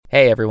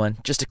Hey everyone,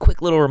 just a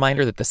quick little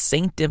reminder that the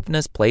St.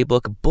 Dymphna's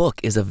Playbook book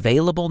is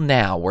available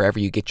now wherever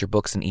you get your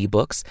books and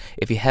ebooks.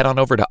 If you head on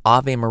over to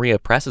Ave Maria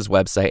Press's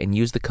website and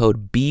use the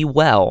code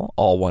BEWELL,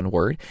 all one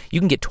word, you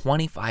can get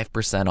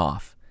 25%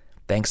 off.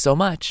 Thanks so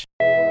much.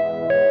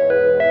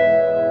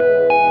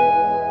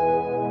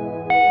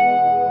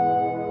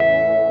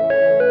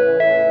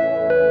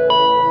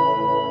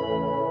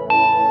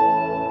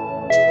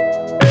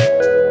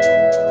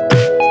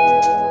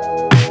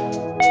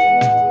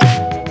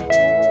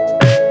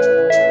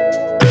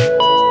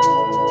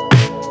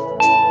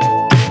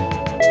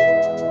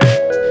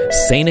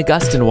 St.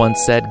 Augustine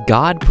once said,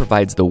 God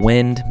provides the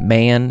wind,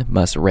 man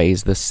must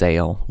raise the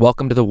sail.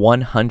 Welcome to the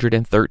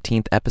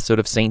 113th episode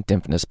of St.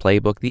 Dymphna's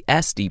Playbook, the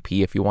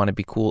SDP, if you want to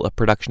be cool, a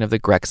production of the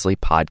Grexley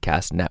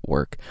Podcast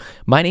Network.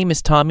 My name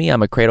is Tommy.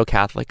 I'm a cradle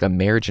Catholic, a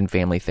marriage and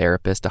family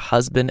therapist, a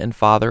husband and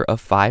father of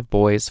 5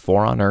 boys,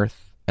 4 on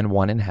earth and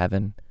 1 in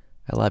heaven.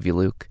 I love you,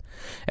 Luke.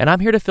 And I'm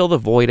here to fill the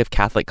void of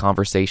Catholic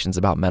conversations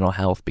about mental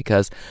health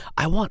because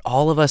I want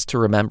all of us to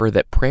remember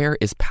that prayer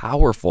is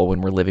powerful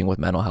when we're living with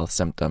mental health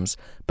symptoms,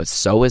 but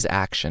so is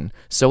action,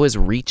 so is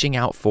reaching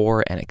out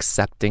for and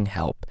accepting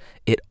help.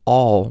 It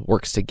all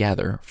works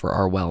together for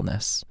our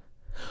wellness.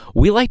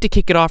 We like to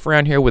kick it off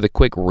around here with a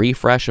quick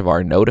refresh of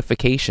our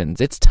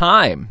notifications. It's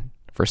time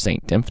for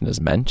St.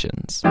 Dymphna's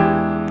Mentions.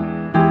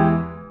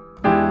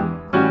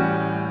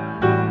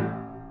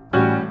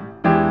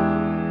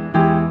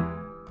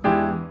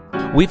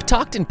 We've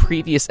talked in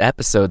previous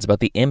episodes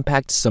about the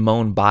impact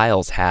Simone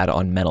Biles had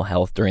on mental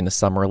health during the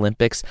Summer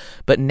Olympics,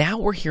 but now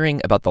we're hearing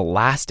about the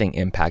lasting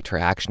impact her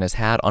action has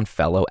had on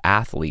fellow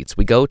athletes.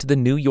 We go to the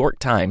New York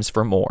Times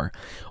for more.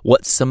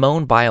 What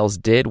Simone Biles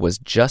did was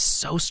just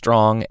so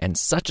strong and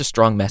such a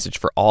strong message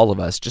for all of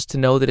us just to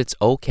know that it's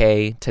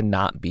okay to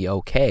not be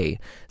okay,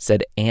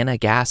 said Anna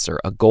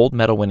Gasser, a gold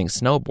medal winning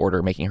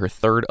snowboarder making her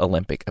 3rd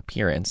Olympic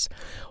appearance.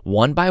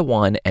 One by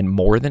one and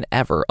more than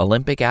ever,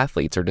 Olympic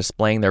athletes are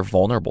displaying their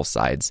vulnerable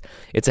sides.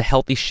 It's a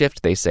healthy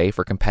shift, they say,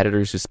 for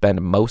competitors who spend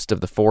most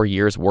of the 4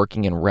 years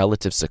working in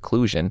relative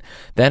seclusion,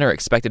 then are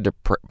expected to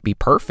be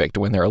perfect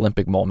when their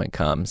Olympic moment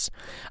comes.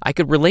 I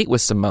could relate with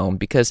Simone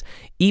because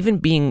even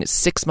being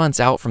 6 months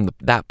out from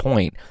that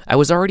point, I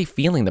was already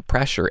feeling the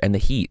pressure and the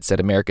heat, said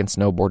American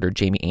snowboarder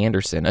Jamie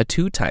Anderson, a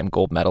 2-time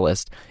gold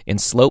medalist in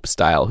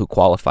slopestyle who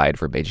qualified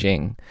for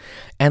Beijing.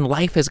 And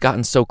life has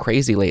gotten so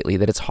crazy lately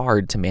that it's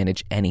hard to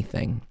manage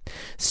anything.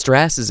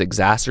 Stress is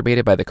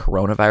exacerbated by the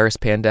coronavirus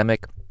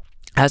pandemic.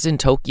 As in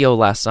Tokyo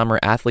last summer,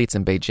 athletes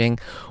in Beijing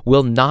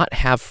will not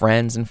have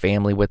friends and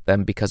family with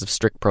them because of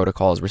strict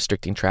protocols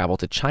restricting travel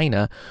to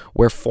China,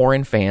 where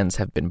foreign fans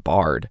have been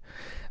barred.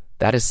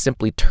 That has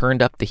simply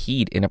turned up the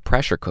heat in a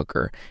pressure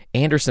cooker.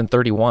 Anderson,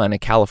 31, a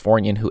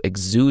Californian who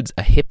exudes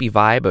a hippie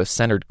vibe of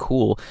centered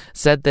cool,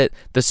 said that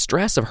the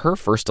stress of her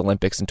first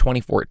Olympics in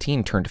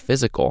 2014 turned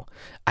physical.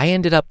 I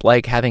ended up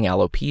like having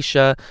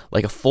alopecia,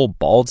 like a full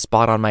bald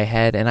spot on my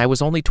head, and I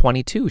was only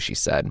 22, she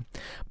said.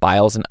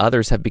 Biles and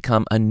others have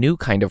become a new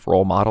kind of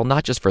role model,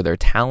 not just for their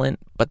talent,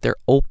 but their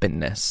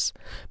openness.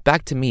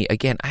 Back to me,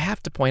 again, I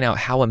have to point out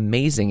how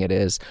amazing it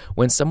is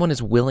when someone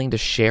is willing to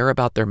share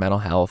about their mental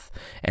health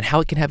and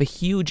how it can have a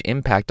huge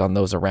impact on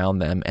those around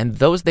them and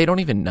those they don't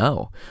even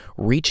know.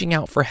 Reaching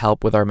out for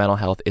help with our mental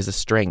health is a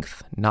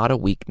strength, not a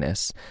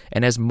weakness.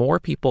 And as more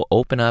people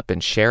open up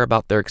and share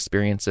about their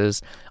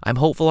experiences, I'm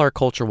hopeful our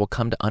culture will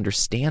come to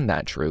understand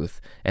that truth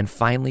and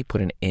finally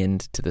put an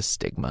end to the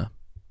stigma.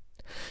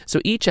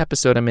 So each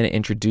episode, I'm going to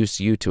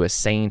introduce you to a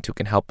saint who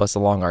can help us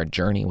along our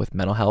journey with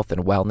mental health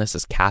and wellness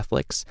as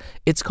Catholics.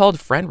 It's called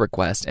Friend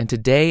Request, and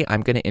today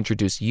I'm going to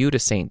introduce you to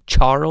St.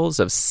 Charles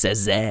of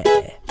Cézanne.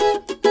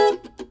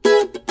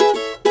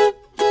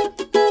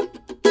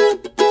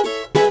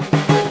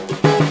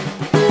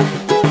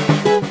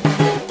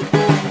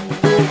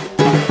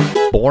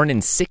 Born in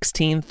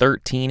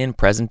 1613 in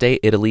present-day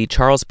Italy,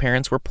 Charles'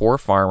 parents were poor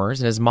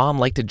farmers, and his mom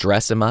liked to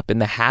dress him up in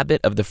the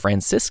habit of the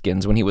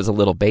Franciscans when he was a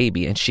little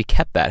baby, and she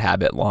kept that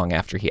habit long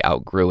after he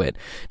outgrew it.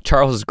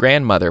 Charles'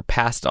 grandmother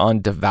passed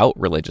on devout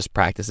religious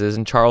practices,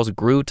 and Charles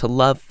grew to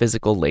love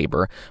physical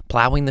labor,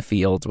 plowing the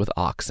fields with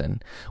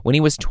oxen. When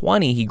he was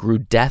 20, he grew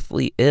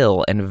deathly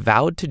ill and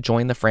vowed to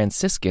join the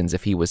Franciscans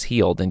if he was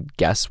healed, and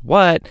guess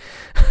what?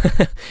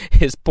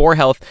 His poor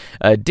health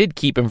did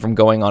keep him from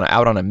going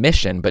out on a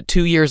mission, but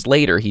 2 years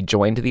later, he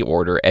joined the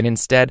order, and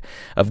instead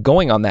of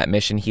going on that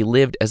mission, he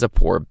lived as a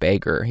poor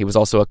beggar. He was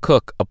also a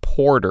cook, a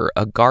porter,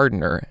 a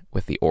gardener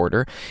with the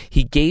order.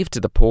 He gave to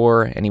the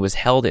poor, and he was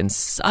held in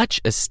such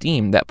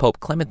esteem that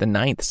Pope Clement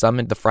IX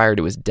summoned the friar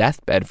to his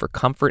deathbed for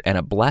comfort and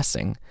a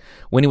blessing.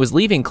 When he was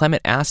leaving,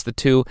 Clement asked the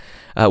two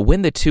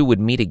when the two would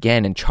meet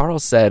again, and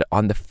Charles said,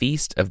 on the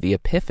feast of the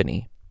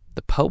Epiphany.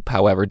 The Pope,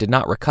 however, did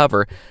not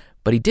recover,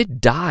 but he did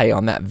die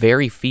on that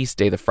very feast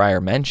day the friar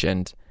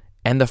mentioned.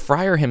 And the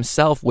friar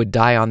himself would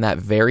die on that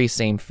very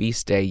same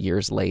feast day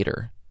years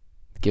later.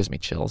 It gives me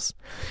chills.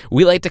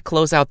 We like to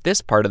close out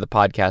this part of the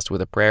podcast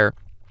with a prayer.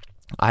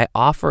 I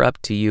offer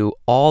up to you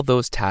all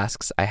those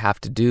tasks I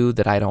have to do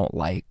that I don't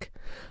like.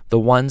 the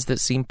ones that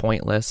seem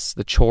pointless,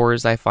 the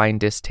chores I find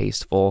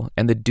distasteful,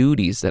 and the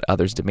duties that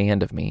others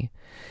demand of me.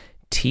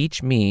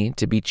 Teach me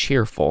to be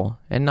cheerful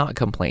and not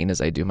complain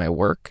as I do my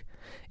work.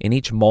 In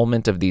each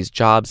moment of these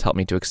jobs, help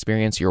me to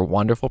experience your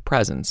wonderful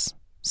presence.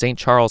 St.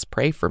 Charles,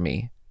 pray for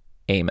me.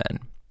 Amen.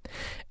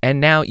 And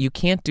now, you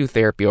can't do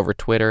therapy over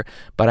Twitter,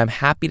 but I'm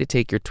happy to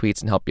take your tweets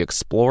and help you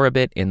explore a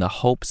bit in the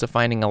hopes of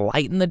finding a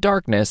light in the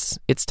darkness.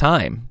 It's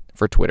time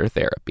for Twitter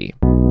therapy.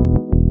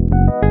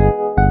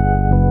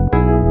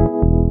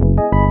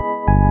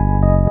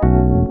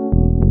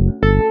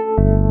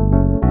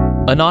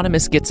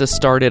 Anonymous gets us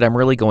started. I'm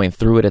really going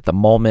through it at the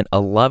moment. A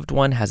loved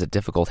one has a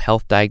difficult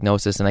health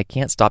diagnosis, and I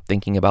can't stop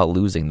thinking about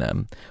losing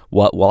them.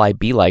 What will I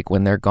be like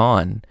when they're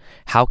gone?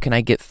 How can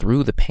I get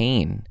through the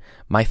pain?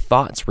 My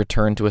thoughts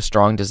return to a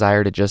strong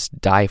desire to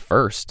just die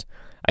first.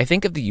 I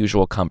think of the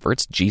usual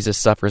comforts. Jesus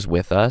suffers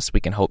with us. We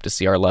can hope to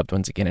see our loved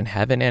ones again in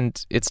heaven,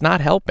 and it's not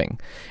helping.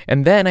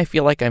 And then I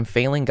feel like I'm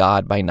failing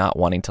God by not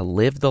wanting to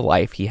live the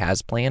life He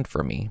has planned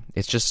for me.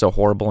 It's just so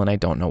horrible, and I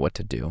don't know what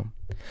to do.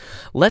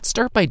 Let's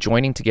start by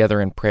joining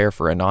together in prayer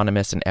for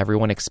Anonymous and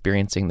everyone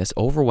experiencing this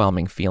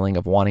overwhelming feeling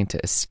of wanting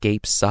to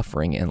escape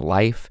suffering in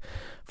life,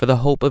 for the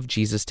hope of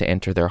Jesus to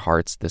enter their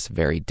hearts this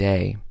very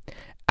day.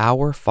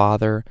 Our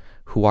Father,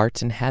 who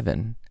art in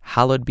heaven,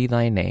 hallowed be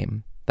thy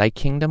name. Thy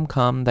kingdom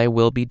come, thy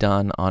will be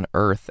done on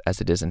earth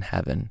as it is in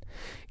heaven.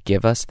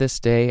 Give us this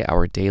day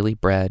our daily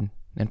bread,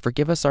 and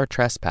forgive us our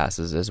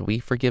trespasses as we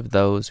forgive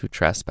those who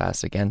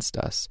trespass against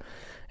us.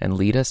 And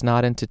lead us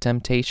not into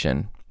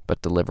temptation,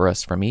 but deliver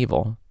us from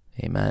evil.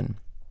 Amen.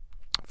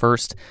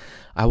 First,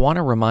 I want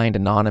to remind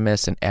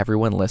Anonymous and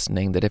everyone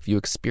listening that if you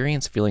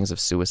experience feelings of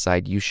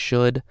suicide, you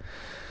should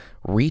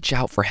reach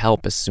out for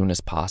help as soon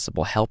as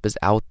possible. Help is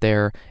out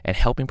there, and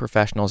helping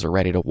professionals are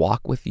ready to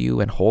walk with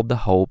you and hold the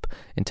hope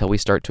until we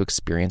start to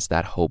experience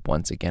that hope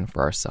once again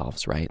for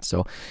ourselves, right?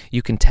 So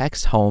you can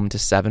text HOME to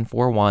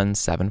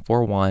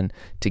 741-741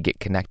 to get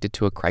connected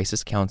to a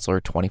crisis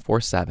counselor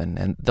 24/7,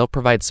 and they'll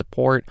provide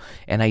support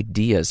and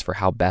ideas for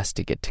how best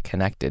to get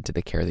connected to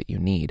the care that you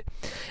need.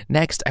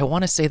 Next, I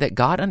want to say that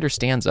God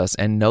understands us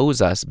and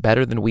knows us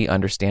better than we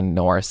understand and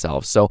know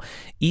ourselves. So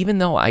even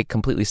though I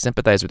completely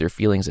sympathize with your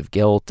feelings of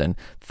guilt and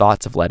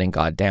thoughts of letting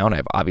God down,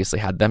 I've obviously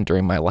had them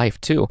during my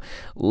life too,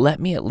 let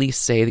me at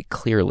least say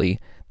clearly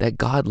that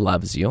God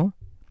loves you,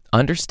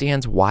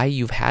 understands why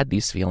you've had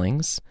these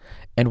feelings,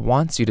 and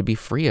wants you to be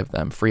free of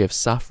them, free of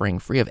suffering,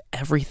 free of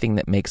everything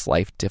that makes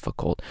life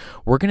difficult.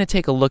 We're going to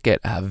take a look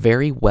at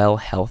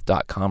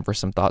verywellhealth.com for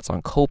some thoughts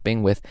on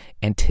coping with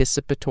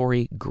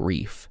anticipatory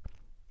grief.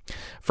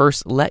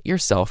 First, let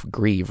yourself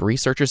grieve.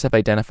 Researchers have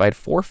identified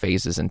 4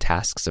 phases and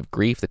tasks of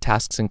grief. The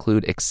tasks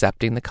include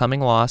accepting the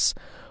coming loss,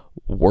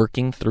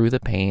 working through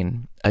the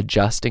pain,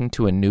 adjusting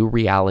to a new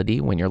reality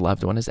when your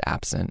loved one is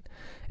absent,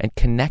 and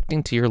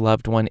connecting to your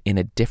loved one in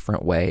a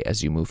different way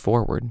as you move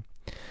forward.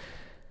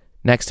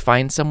 Next,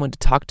 find someone to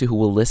talk to who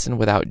will listen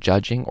without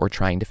judging or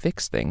trying to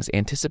fix things.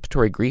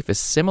 Anticipatory grief is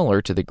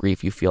similar to the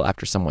grief you feel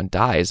after someone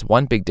dies.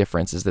 One big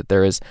difference is that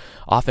there is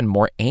often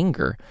more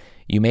anger.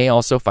 You may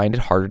also find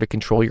it harder to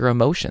control your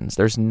emotions.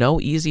 There's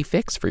no easy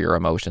fix for your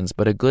emotions,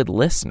 but a good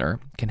listener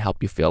can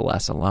help you feel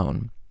less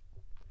alone.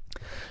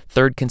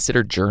 Third,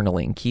 consider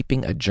journaling.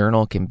 Keeping a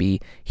journal can be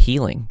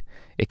healing.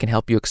 It can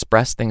help you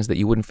express things that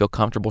you wouldn't feel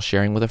comfortable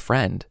sharing with a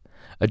friend.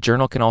 A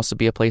journal can also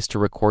be a place to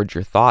record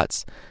your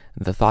thoughts,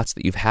 the thoughts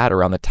that you've had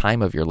around the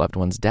time of your loved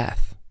one's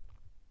death.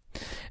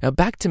 Now,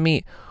 back to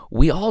me.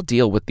 We all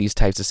deal with these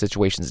types of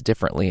situations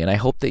differently, and I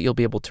hope that you'll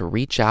be able to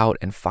reach out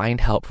and find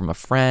help from a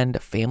friend, a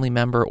family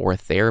member, or a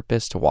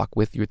therapist to walk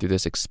with you through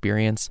this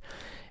experience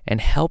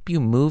and help you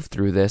move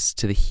through this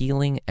to the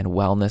healing and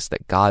wellness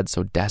that God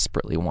so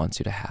desperately wants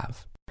you to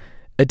have.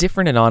 A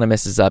different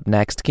Anonymous is up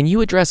next. Can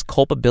you address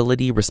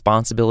culpability,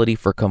 responsibility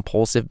for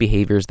compulsive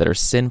behaviors that are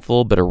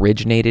sinful but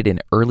originated in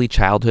early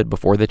childhood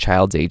before the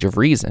child's age of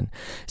reason?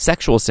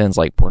 Sexual sins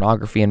like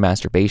pornography and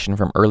masturbation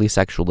from early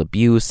sexual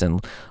abuse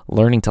and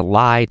learning to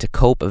lie, to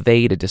cope,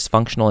 evade a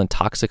dysfunctional and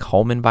toxic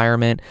home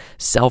environment,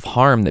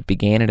 self-harm that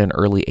began at an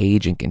early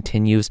age and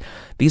continues.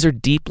 These are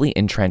deeply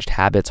entrenched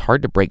habits,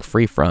 hard to break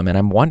free from, and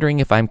I'm wondering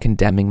if I'm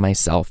condemning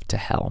myself to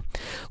hell.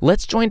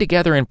 Let's join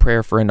together in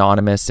prayer for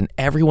Anonymous and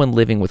everyone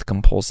living with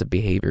compulsive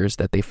behaviors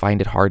that they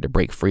find it hard to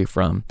break free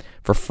from,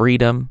 for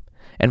freedom,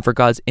 and for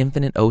God's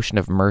infinite ocean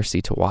of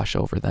mercy to wash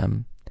over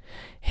them.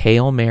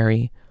 Hail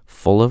Mary,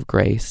 full of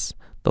grace,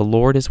 the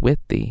Lord is with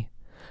thee.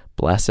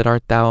 Blessed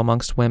art thou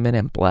amongst women,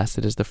 and blessed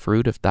is the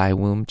fruit of thy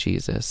womb,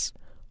 Jesus.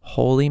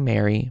 Holy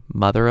Mary,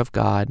 Mother of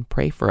God,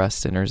 pray for us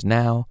sinners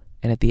now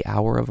and at the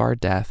hour of our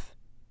death.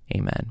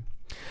 Amen.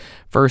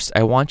 First,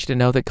 I want you to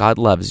know that God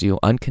loves you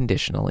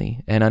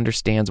unconditionally and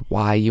understands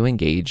why you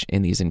engage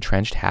in these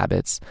entrenched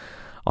habits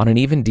on an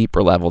even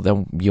deeper level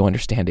than you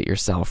understand it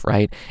yourself,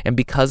 right? And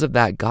because of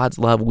that, God's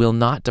love will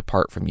not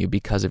depart from you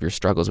because of your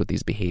struggles with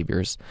these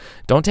behaviors.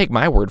 Don't take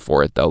my word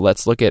for it, though.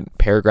 Let's look at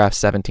paragraph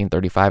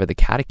 1735 of the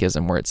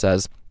Catechism, where it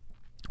says,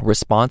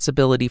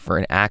 responsibility for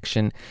an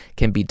action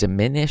can be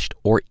diminished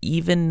or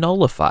even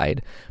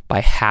nullified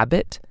by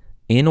habit,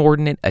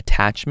 inordinate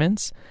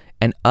attachments,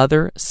 and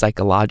other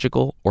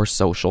psychological or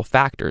social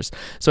factors.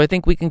 So I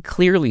think we can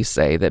clearly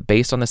say that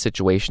based on the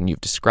situation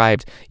you've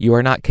described, you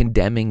are not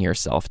condemning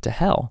yourself to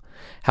hell.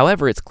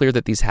 However, it's clear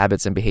that these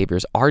habits and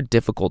behaviors are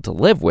difficult to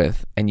live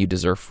with, and you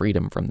deserve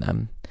freedom from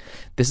them.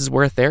 This is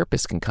where a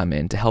therapist can come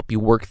in to help you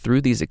work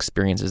through these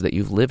experiences that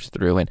you've lived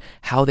through and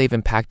how they've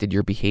impacted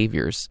your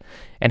behaviors,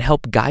 and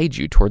help guide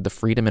you toward the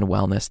freedom and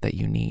wellness that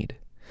you need.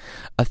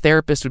 A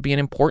therapist would be an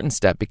important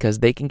step because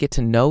they can get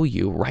to know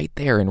you right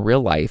there in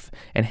real life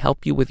and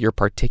help you with your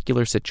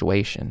particular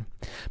situation.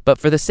 But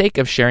for the sake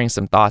of sharing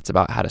some thoughts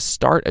about how to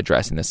start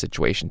addressing this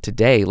situation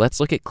today, let's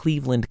look at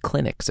Cleveland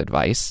Clinic's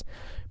advice.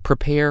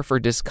 Prepare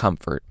for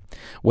discomfort.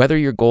 Whether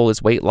your goal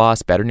is weight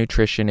loss, better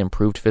nutrition,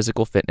 improved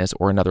physical fitness,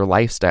 or another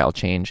lifestyle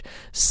change,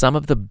 some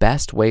of the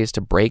best ways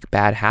to break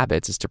bad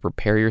habits is to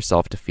prepare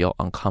yourself to feel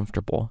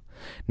uncomfortable.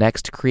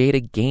 Next, create a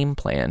game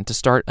plan to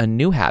start a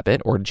new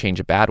habit or to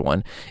change a bad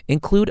one.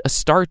 Include a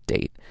start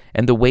date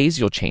and the ways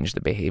you'll change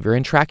the behavior,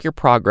 and track your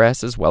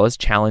progress as well as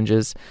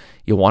challenges.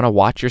 You'll want to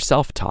watch your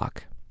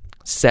self-talk.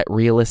 Set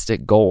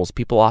realistic goals.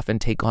 People often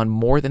take on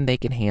more than they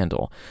can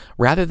handle.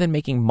 Rather than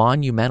making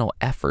monumental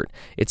effort,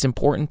 it's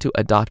important to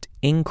adopt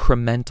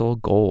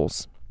incremental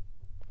goals.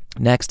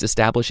 Next,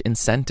 establish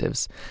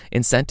incentives.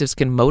 Incentives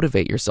can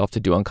motivate yourself to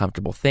do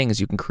uncomfortable things.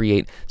 You can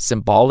create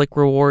symbolic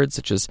rewards,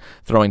 such as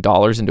throwing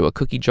dollars into a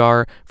cookie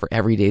jar for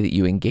every day that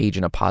you engage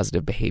in a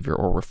positive behavior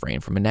or refrain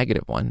from a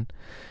negative one.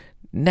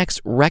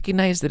 Next,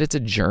 recognize that it's a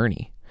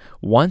journey.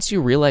 Once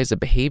you realize a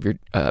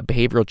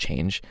behavioral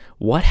change,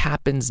 what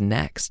happens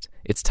next?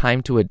 It's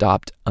time to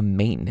adopt a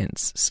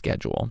maintenance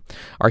schedule.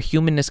 Our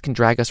humanness can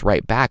drag us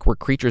right back. We're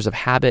creatures of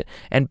habit,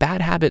 and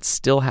bad habits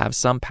still have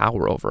some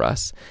power over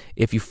us.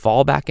 If you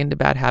fall back into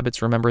bad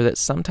habits, remember that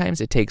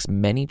sometimes it takes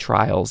many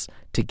trials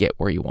to get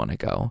where you want to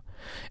go.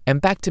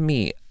 And back to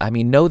me,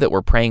 know that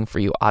we're praying for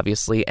you,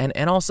 obviously.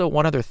 And also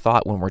one other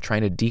thought when we're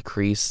trying to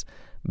decrease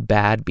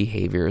bad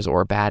behaviors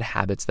or bad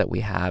habits that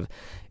we have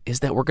is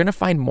that we're going to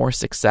find more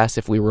success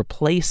if we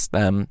replace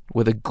them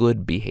with a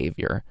good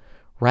behavior,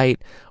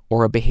 right?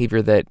 Or a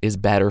behavior that is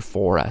better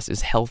for us,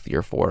 is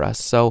healthier for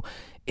us. So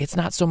it's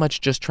not so much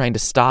just trying to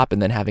stop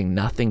and then having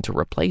nothing to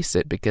replace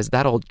it, because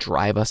that'll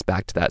drive us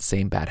back to that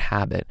same bad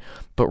habit,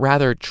 but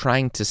rather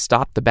trying to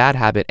stop the bad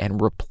habit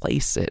and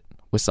replace it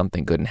with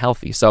something good and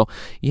healthy. So,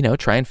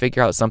 try and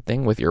figure out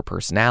something with your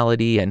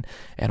personality and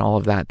all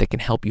of that can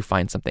help you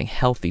find something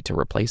healthy to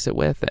replace it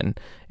with,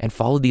 and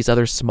follow these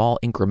other small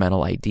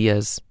incremental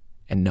ideas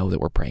and know that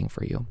we're praying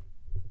for you.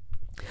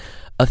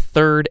 A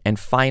third and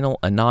final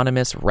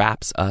anonymous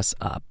wraps us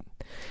up.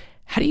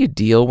 How do you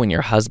deal when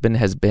your husband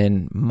has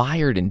been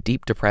mired in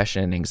deep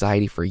depression and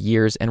anxiety for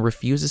years and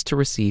refuses to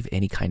receive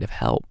any kind of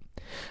help?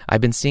 I've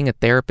been seeing a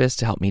therapist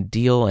to help me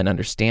deal and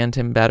understand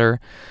him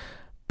better,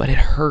 but it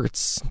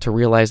hurts to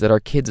realize that our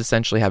kids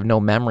essentially have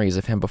no memories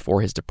of him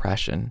before his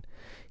depression.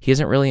 He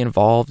isn't really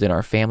involved in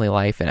our family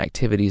life and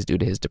activities due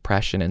to his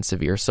depression and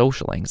severe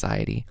social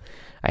anxiety.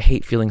 I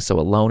hate feeling so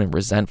alone and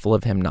resentful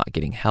of him not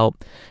getting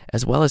help,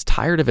 as well as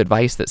tired of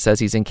advice that says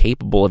he's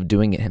incapable of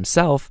doing it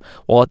himself,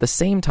 while at the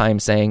same time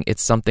saying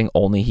it's something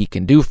only he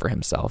can do for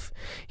himself.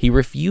 He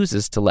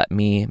refuses to let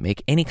me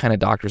make any kind of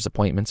doctor's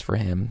appointments for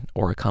him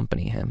or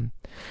accompany him.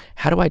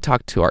 How do I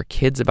talk to our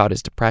kids about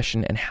his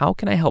depression, and how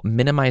can I help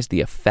minimize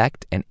the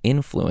effect and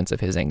influence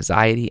of his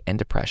anxiety and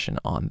depression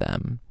on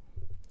them?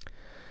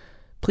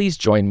 Please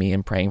join me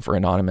in praying for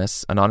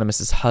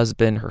Anonymous's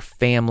husband, her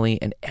family,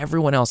 and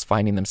everyone else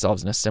finding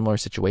themselves in a similar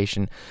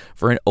situation,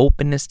 for an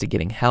openness to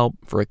getting help,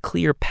 for a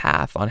clear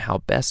path on how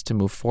best to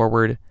move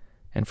forward,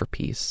 and for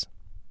peace.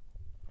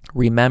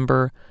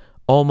 Remember,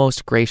 O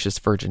most gracious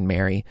Virgin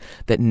Mary,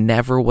 that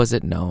never was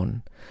it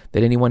known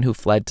that anyone who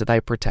fled to thy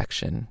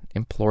protection,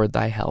 implored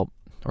thy help,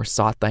 or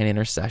sought thine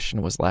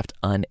intercession was left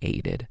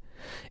unaided.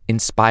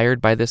 Inspired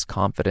by this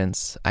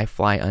confidence, I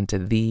fly unto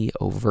thee,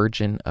 O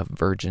Virgin of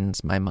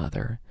Virgins, my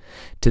Mother.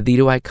 To thee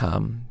do I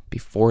come,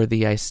 before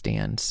thee I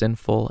stand,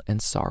 sinful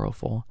and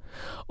sorrowful.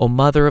 O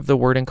Mother of the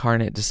Word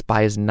incarnate,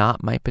 despise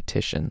not my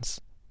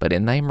petitions, but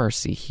in thy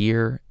mercy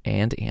hear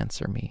and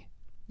answer me.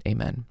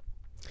 Amen.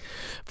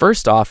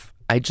 First off,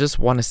 I just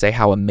want to say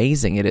how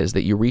amazing it is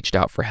that you reached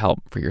out for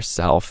help for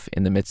yourself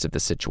in the midst of the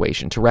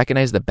situation. To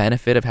recognize the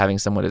benefit of having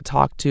someone to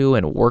talk to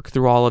and work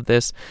through all of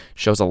this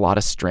shows a lot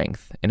of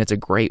strength, and it's a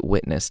great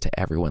witness to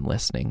everyone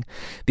listening.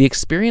 The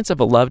experience of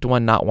a loved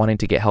one not wanting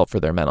to get help for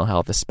their mental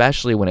health,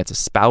 especially when it's a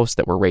spouse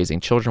that we're raising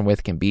children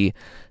with, can be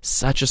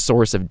such a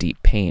source of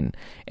deep pain.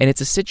 And it's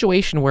a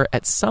situation where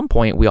at some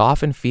point we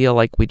often feel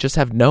like we just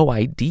have no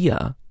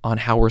idea on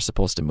how we're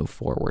supposed to move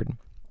forward.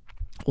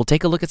 We'll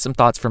take a look at some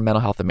thoughts from Mental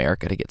Health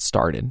America to get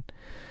started.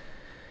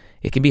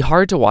 It can be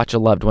hard to watch a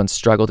loved one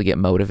struggle to get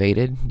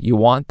motivated. You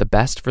want the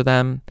best for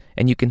them,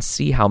 and you can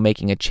see how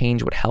making a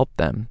change would help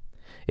them.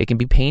 It can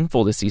be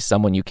painful to see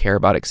someone you care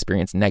about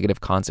experience negative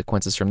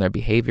consequences from their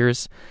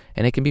behaviors,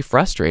 and it can be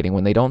frustrating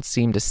when they don't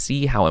seem to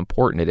see how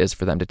important it is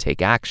for them to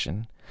take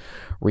action.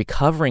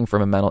 Recovering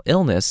from a mental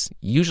illness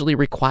usually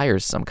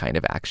requires some kind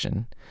of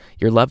action.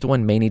 Your loved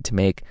one may need to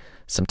make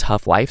some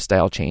tough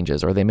lifestyle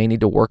changes, or they may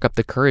need to work up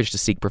the courage to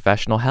seek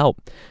professional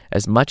help.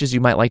 As much as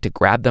you might like to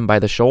grab them by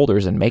the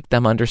shoulders and make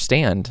them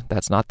understand,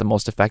 that's not the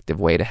most effective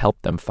way to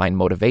help them find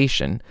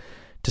motivation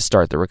to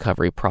start the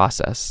recovery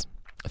process.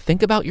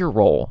 Think about your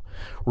role.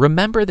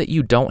 Remember that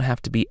you don't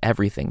have to be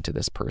everything to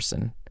this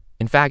person.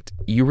 In fact,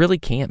 you really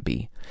can't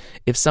be.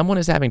 If someone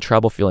is having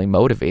trouble feeling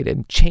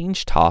motivated,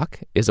 change talk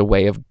is a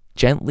way of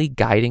gently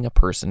guiding a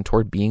person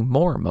toward being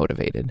more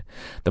motivated.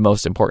 The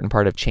most important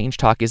part of change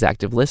talk is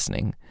active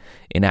listening.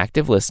 In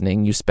active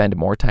listening, you spend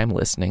more time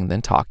listening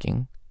than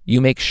talking.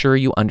 You make sure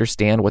you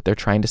understand what they're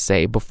trying to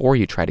say before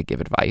you try to give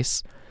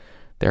advice.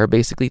 There are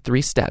basically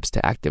 3 steps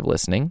to active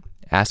listening.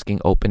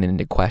 Asking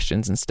open-ended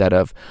questions instead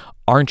of,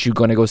 aren't you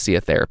going to go see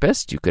a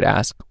therapist? You could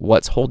ask,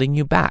 what's holding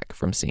you back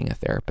from seeing a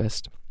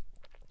therapist?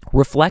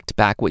 Reflect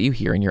back what you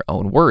hear in your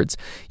own words.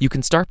 You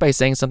can start by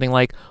saying something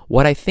like,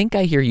 what I think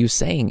I hear you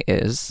saying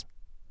is,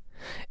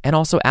 and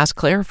also ask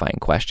clarifying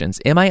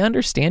questions. Am I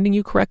understanding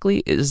you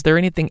correctly? Is there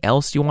anything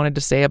else you wanted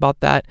to say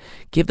about that?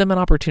 Give them an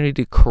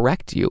opportunity to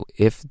correct you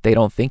if they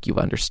don't think you've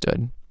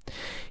understood.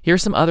 Here are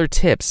some other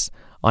tips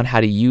on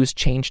how to use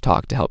change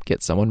talk to help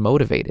get someone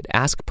motivated.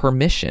 Ask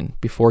permission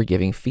before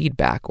giving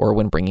feedback or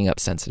when bringing up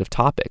sensitive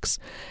topics.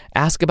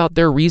 Ask about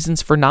their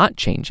reasons for not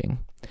changing.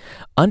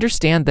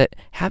 Understand that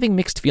having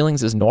mixed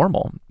feelings is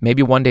normal.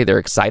 Maybe one day they're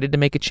excited to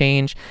make a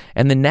change,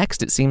 and the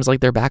next it seems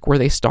like they're back where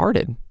they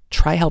started.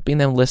 Try helping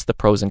them list the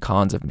pros and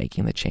cons of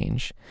making the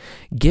change.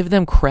 Give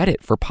them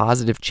credit for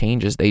positive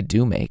changes they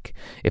do make.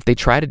 If they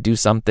try to do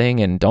something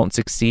and don't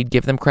succeed,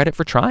 give them credit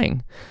for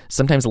trying.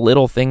 Sometimes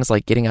little things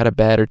like getting out of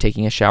bed or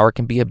taking a shower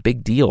can be a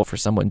big deal for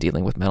someone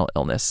dealing with mental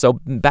illness.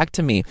 So back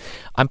to me,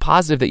 I'm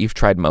positive that you've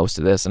tried most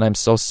of this, and I'm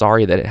so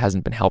sorry that it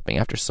hasn't been helping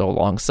after so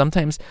long.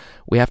 Sometimes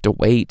we have to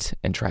wait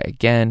and try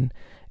again,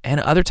 and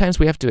other times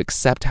we have to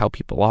accept how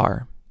people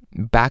are.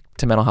 Back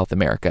to Mental Health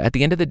America. At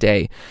the end of the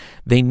day,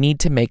 they need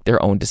to make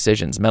their own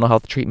decisions. Mental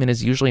health treatment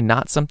is usually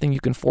not something you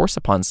can force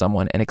upon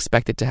someone and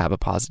expect it to have a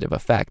positive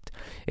effect.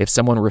 If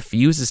someone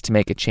refuses to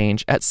make a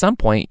change, at some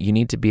point you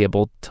need to be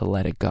able to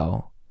let it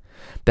go.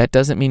 That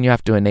doesn't mean you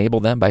have to enable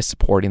them by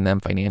supporting them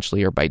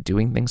financially or by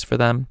doing things for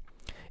them.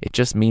 It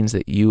just means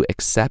that you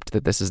accept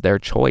that this is their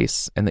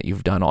choice and that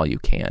you've done all you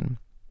can.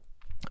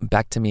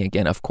 Back to me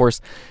again. Of course,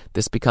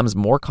 this becomes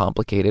more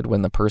complicated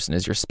when the person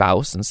is your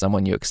spouse and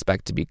someone you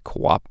expect to be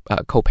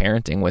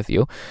co-parenting with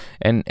you.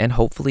 And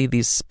hopefully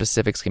these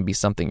specifics can be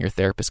something your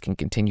therapist can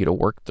continue to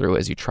work through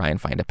as you try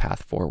and find a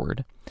path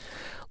forward.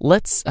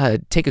 Let's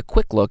take a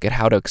quick look at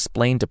how to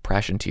explain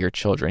depression to your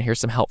children. Here's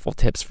some helpful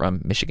tips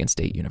from Michigan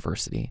State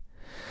University.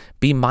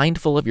 Be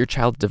mindful of your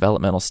child's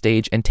developmental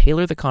stage and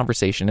tailor the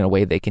conversation in a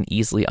way they can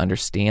easily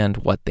understand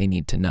what they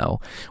need to know.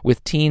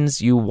 With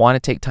teens, you want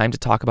to take time to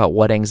talk about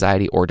what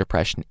anxiety or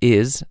depression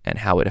is and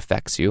how it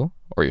affects you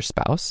or your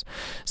spouse.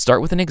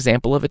 Start with an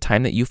example of a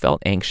time that you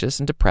felt anxious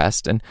and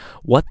depressed and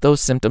what those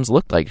symptoms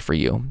looked like for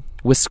you.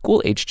 With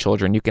school-age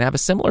children, you can have a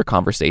similar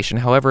conversation.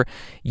 However,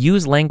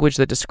 use language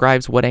that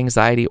describes what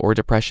anxiety or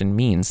depression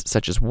means,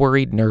 such as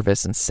worried,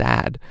 nervous, and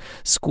sad.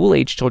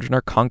 School-age children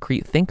are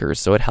concrete thinkers,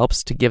 so it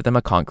helps to give them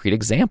a concrete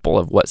example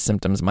of what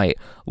symptoms might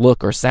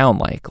look or sound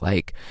like.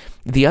 Like,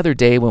 the other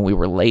day when we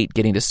were late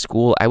getting to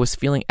school, I was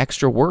feeling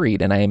extra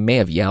worried and I may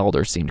have yelled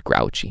or seemed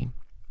grouchy.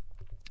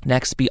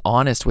 Next, be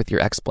honest with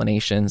your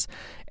explanations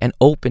and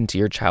open to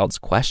your child's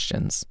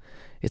questions.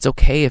 It's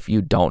okay if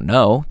you don't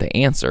know the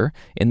answer.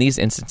 In these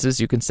instances,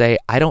 you can say,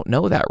 I don't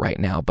know that right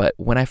now, but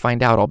when I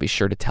find out, I'll be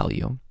sure to tell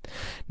you.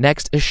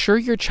 Next, assure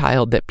your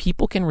child that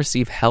people can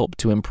receive help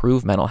to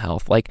improve mental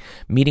health, like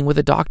meeting with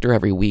a doctor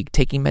every week,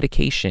 taking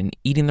medication,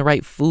 eating the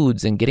right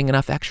foods, and getting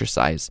enough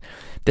exercise.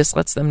 This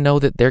lets them know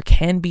that there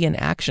can be an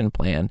action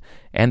plan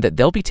and that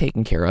they'll be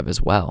taken care of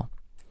as well.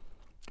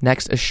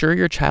 Next, assure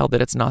your child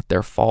that it's not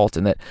their fault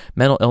and that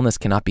mental illness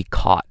cannot be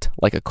caught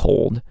like a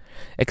cold.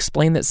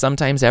 Explain that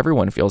sometimes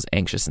everyone feels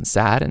anxious and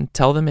sad, and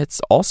tell them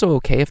it's also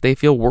okay if they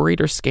feel worried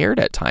or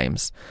scared at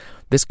times.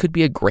 This could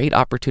be a great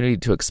opportunity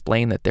to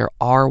explain that there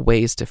are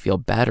ways to feel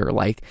better,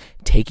 like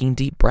taking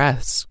deep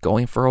breaths,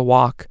 going for a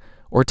walk,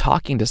 or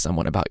talking to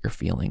someone about your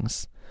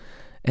feelings.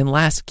 And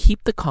last,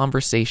 keep the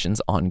conversations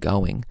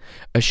ongoing.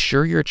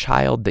 Assure your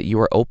child that you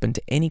are open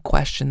to any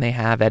question they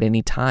have at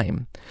any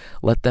time.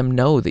 Let them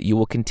know that you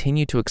will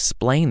continue to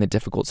explain the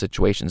difficult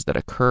situations that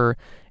occur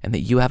and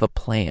that you have a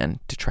plan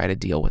to try to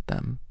deal with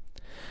them.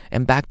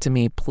 And back to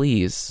me,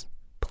 please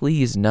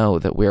know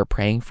that we are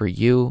praying for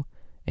you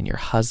and your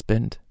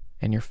husband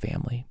and your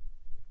family.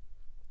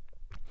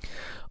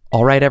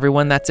 All right,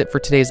 everyone, that's it for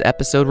today's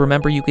episode.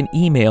 Remember, you can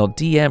email,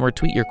 DM, or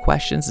tweet your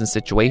questions and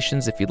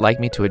situations if you'd like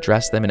me to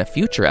address them in a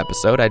future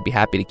episode. I'd be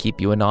happy to keep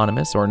you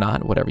anonymous or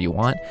not, whatever you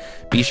want.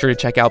 Be sure to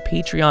check out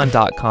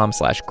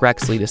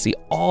patreon.com/Grexley to see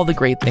all the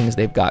great things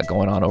they've got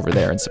going on over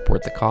there and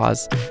support the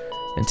cause.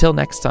 Until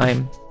next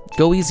time,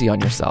 go easy on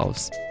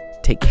yourselves.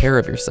 Take care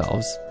of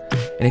yourselves.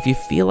 And if you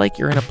feel like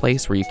you're in a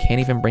place where you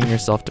can't even bring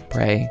yourself to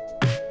pray,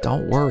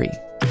 don't worry.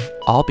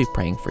 I'll be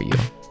praying for you.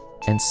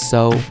 And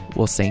so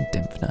will Saint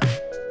Dymphna.